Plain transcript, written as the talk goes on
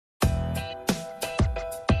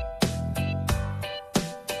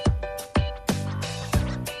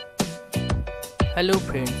Hello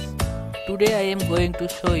friends, today I am going to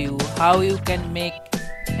show you how you can make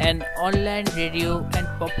an online radio and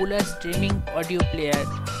popular streaming audio player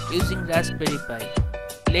using Raspberry Pi.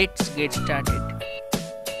 Let's get started.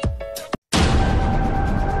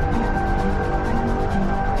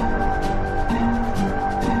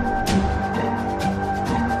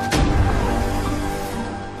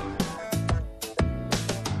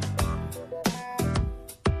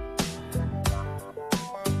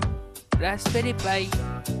 Raspberry Pi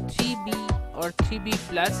 3B or 3B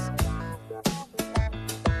Plus,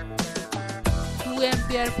 2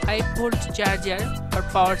 ampere 5 volts charger or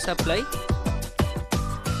power supply,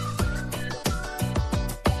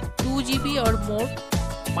 2 GB or more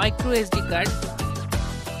micro SD card,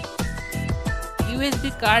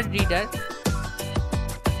 USB card reader,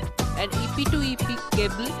 an EP to EP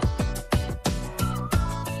cable.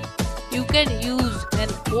 You can use an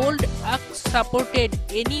old aux supported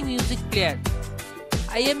any music player.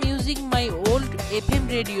 I am using my old FM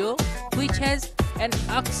radio which has an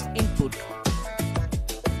aux input.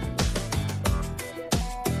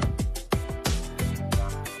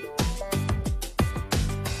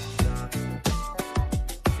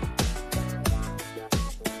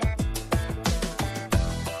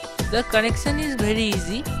 The connection is very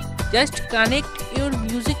easy. Just connect your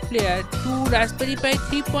music player to Raspberry Pi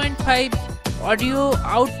 3.5 audio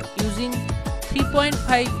out using 3.5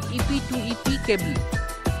 EP to EP cable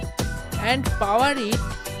and power it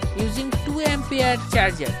using 2 ampere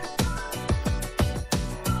charger.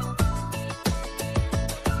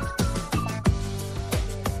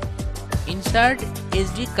 Insert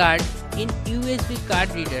SD card in USB card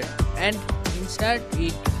reader and insert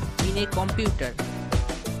it in a computer.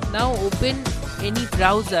 Now open any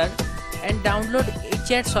browser and download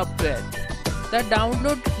HR software. The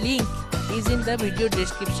download link is in the video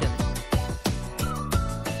description.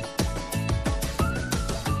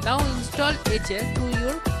 Now install HR to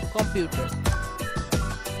your computer.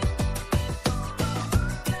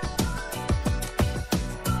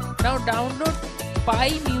 Now download Pi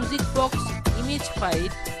Music Box image file.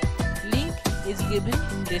 Link is given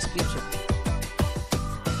in description.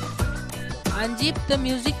 Unzip the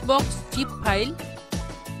music box zip file.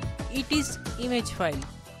 It is image file.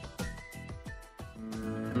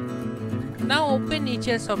 Now open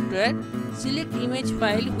HR software. Select image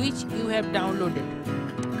file which you have downloaded.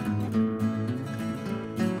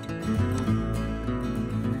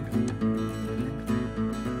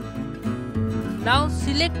 Now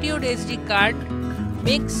select your SD card.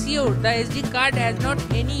 Make sure the SD card has not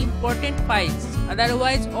any important files,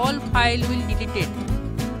 otherwise all file will be deleted.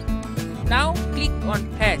 Now click on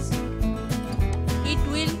flash. It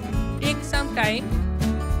will take some time.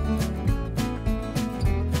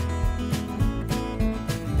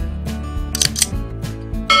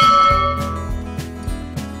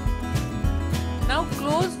 Now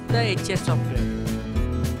close the HR software.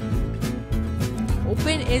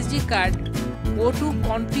 Open SD card. Go to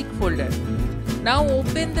config folder. Now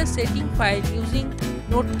open the setting file using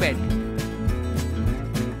Notepad.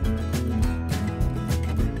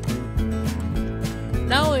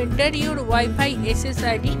 Now enter your Wi-Fi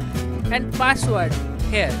SSID and password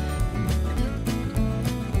here.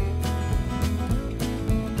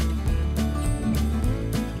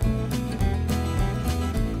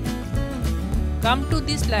 Come to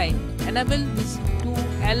this line. Enable this to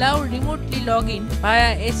allow remotely login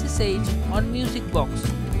via SSH on Music Box.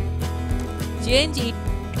 Change it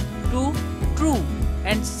to true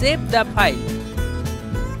and save the file.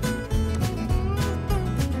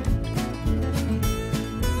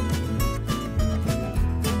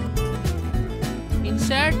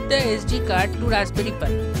 Insert the SD card to Raspberry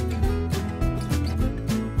Pi.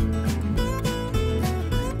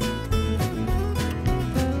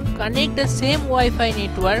 Connect the same Wi-Fi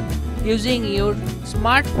network using your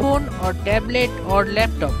smartphone or tablet or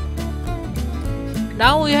laptop.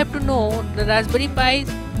 Now you have to know the Raspberry Pi's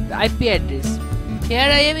IP address. Here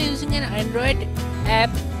I am using an Android app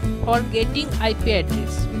for getting IP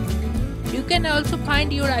address. You can also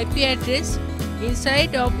find your IP address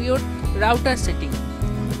inside of your router setting.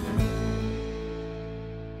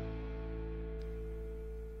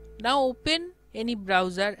 Now open any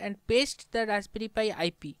browser and paste the Raspberry Pi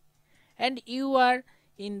IP and you are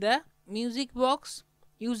in the Music Box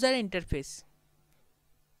user interface.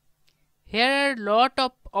 Here are lot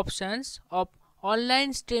of options of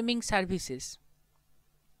online streaming services.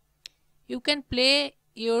 You can play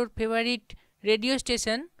your favorite radio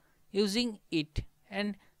station using it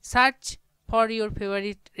and search for your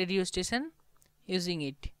favorite radio station using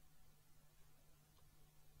it.